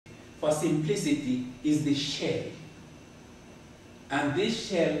for simplicity, is the shell. And this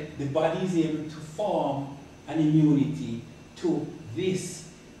shell, the body is able to form an immunity to this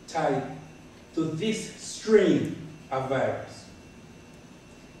type, to this strain of virus.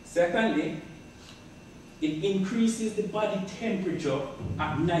 Secondly, it increases the body temperature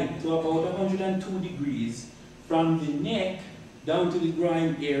at night to about 102 degrees from the neck down to the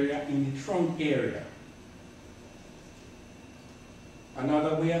groin area in the trunk area.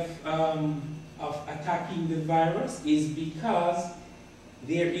 Another way of attacking the virus is because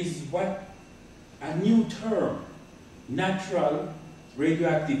there is what a new term, natural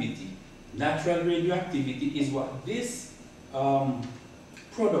radioactivity. Natural radioactivity is what this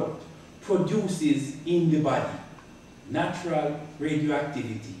product produces in the body. Natural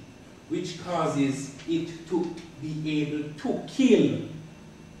radioactivity, which causes it to be able to kill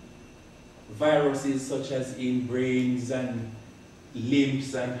viruses such as in brains and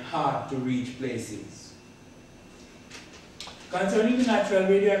limbs and hard to reach places. Concerning the natural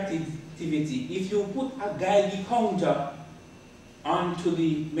radioactivity, if you put a Geiger counter onto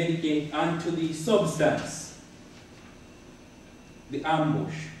the substance, the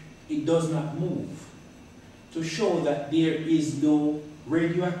ambush, it does not move, to show that there is no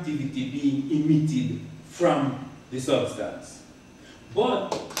radioactivity being emitted from the substance.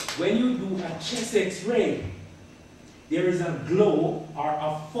 But when you do a chest X-ray, there is a glow or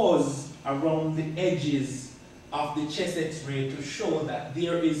a fuzz around the edges of the chest X-ray to show that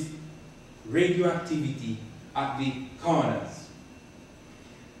there is radioactivity at the corners.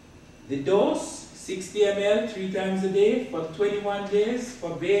 The dose, 60 ml 3 times a day for 21 days.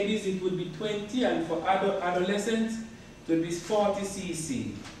 For babies it would be 20, and for adolescents it would be 40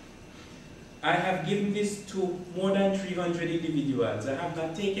 cc. I have given this to more than 300 individuals. I have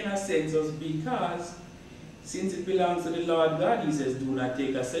not taken a census because since it belongs to the Lord God, He says do not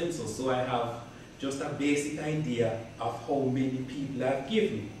take a census. So I have just a basic idea of how many people I've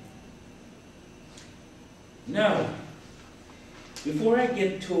given. Now, before I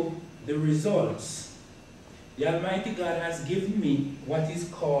get to the results, the Almighty God has given me what is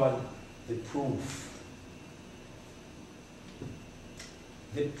called the proof.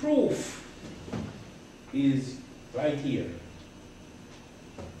 The proof is right here.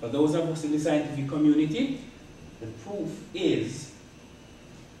 For those of us in the scientific community, the proof is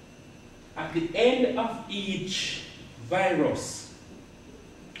at the end of each virus,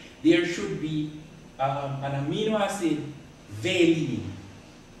 there should be an amino acid valine.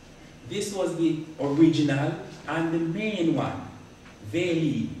 This was the original and the main one,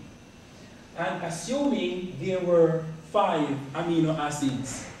 valine. And assuming there were 5 amino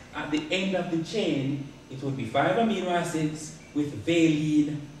acids at the end of the chain, it would be 5 amino acids with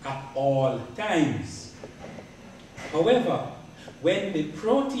valine at all times. However, when the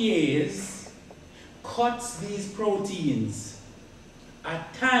protease cuts these proteins,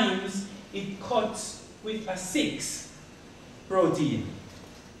 at times it cuts with a 6 protein,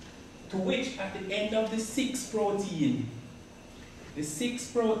 to which at the end of the 6 protein, the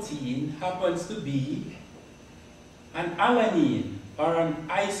 6 protein happens to be an alanine or an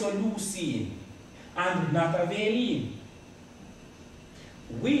isoleucine and not a valine.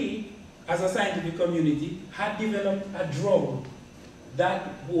 We, as a scientific community, had developed a drug that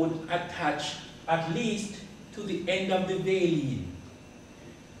would attach at least to the end of the valine.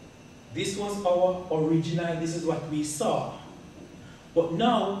 This was our original, this is what we saw. But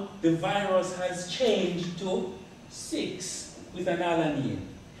now the virus has changed to 6 with an alanine,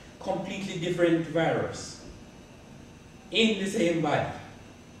 completely different virus in the same body.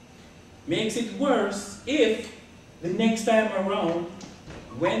 Makes it worse if the next time around,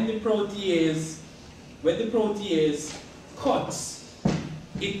 when the protease cuts,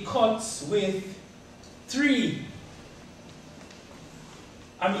 it cuts with 3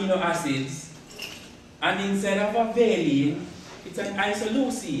 amino acids, and instead of a valine, it's an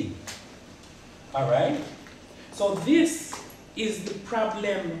isoleucine. Alright? So this is the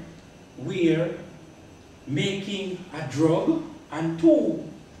problem we're making a drug, and 2,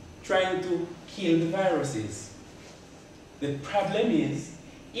 trying to kill the viruses. The problem is,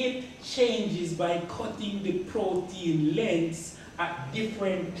 it changes by cutting the protein lengths at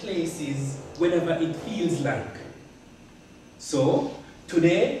different places whenever it feels like. So,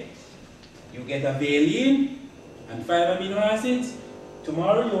 today, you get a valine and 5 amino acids.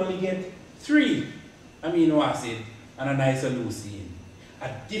 Tomorrow, you only get 3 amino acids and an isoleucine. A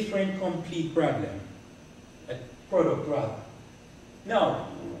different complete problem. A product rather. Now,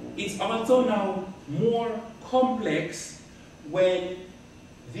 it's also now more complex when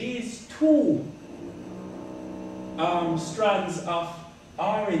these 2 strands of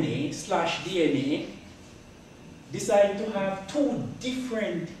RNA/DNA decide to have two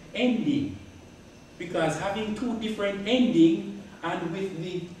different endings, because having two different endings and with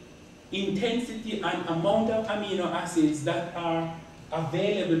the intensity and amount of amino acids that are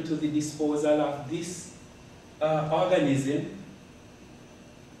available to the disposal of this organism,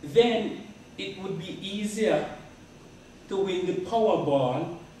 then it would be easier to win the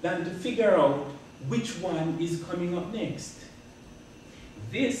Powerball than to figure out which one is coming up next.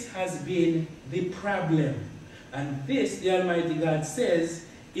 This has been the problem, and this, the Almighty God says,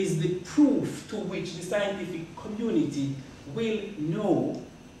 is the proof to which the scientific community will know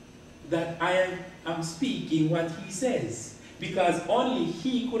that I am speaking what he says. Because only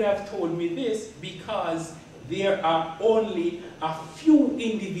he could have told me this, because there are only a few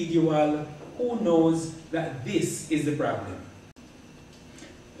individuals who knows that this is the problem.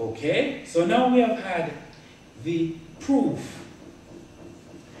 Okay, so now we have had the proof.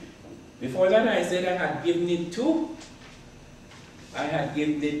 Before that I said I had given it to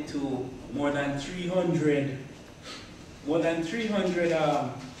more than 300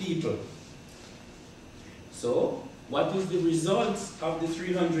 people. So what is the results of the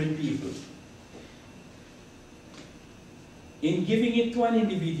 300 people? In giving it to an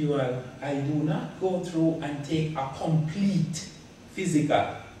individual, I do not go through and take a complete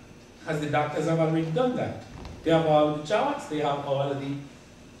physical, as the doctors have already done that. They have all the charts, they have all the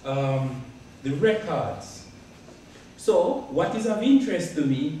records. So what is of interest to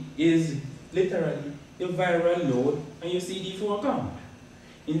me is literally the viral load and your CD4 count.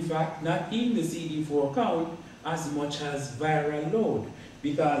 In fact, not even the CD4 count as much as viral load,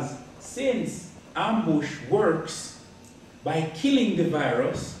 because since ambush works by killing the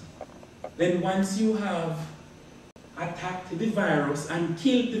virus, then once you have attacked the virus and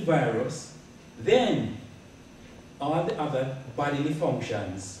killed the virus, then all the other bodily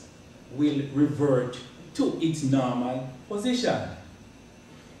functions will revert to its normal position.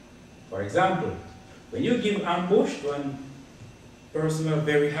 For example, when you give ambush to a person with a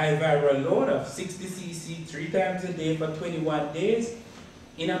very high viral load of 60 cc 3 times a day for 21 days,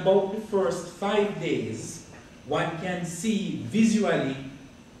 in about the first 5 days, one can see visually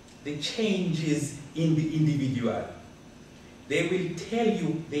the changes in the individual. They will tell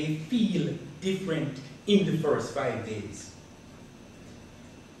you they feel different in the first 5 days.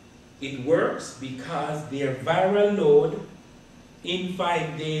 It works because their viral load in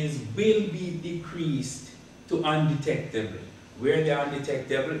 5 days will be decreased to undetectable, where the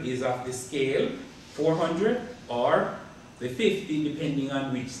undetectable is of the scale 400 or the 50, depending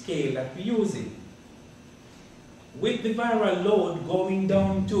on which scale that we're using. With the viral load going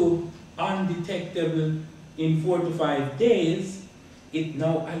down to undetectable in 4 to 5 days, it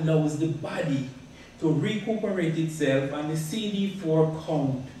now allows the body to recuperate itself and the CD4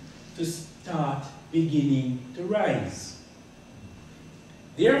 count to start beginning to rise.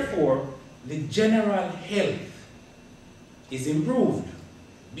 Therefore, the general health is improved,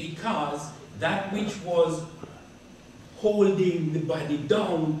 because that which was holding the body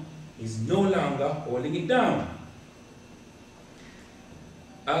down is no longer holding it down.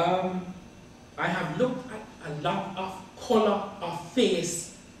 I have looked at a lot of color of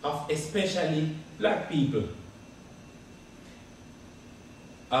face of especially black people.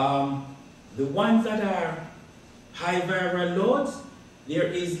 The ones that are high viral loads, there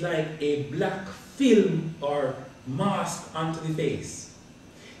is like a black film or mask onto the face.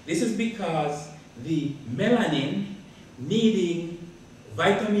 This is because the melanin needing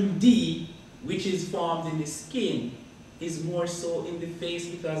vitamin D, which is formed in the skin, is more so in the face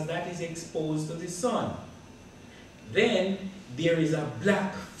because that is exposed to the sun. Then there is a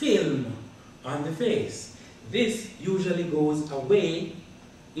black film on the face. This usually goes away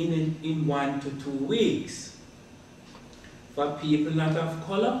in 1 to 2 weeks. For people not of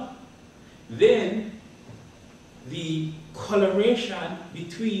color, then the coloration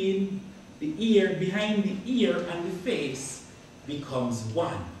between the ear, behind the ear and the face becomes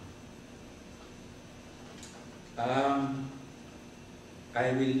one.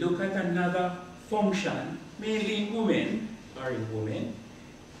 I will look at another function, mainly in women,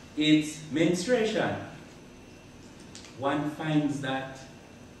 it's menstruation. One finds that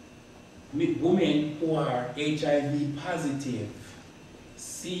women who are HIV positive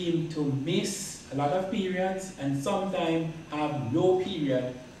seem to miss a lot of periods and sometimes have no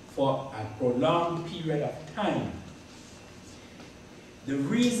period for a prolonged period of time. The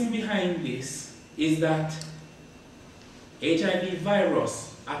reason behind this is that HIV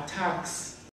virus attacks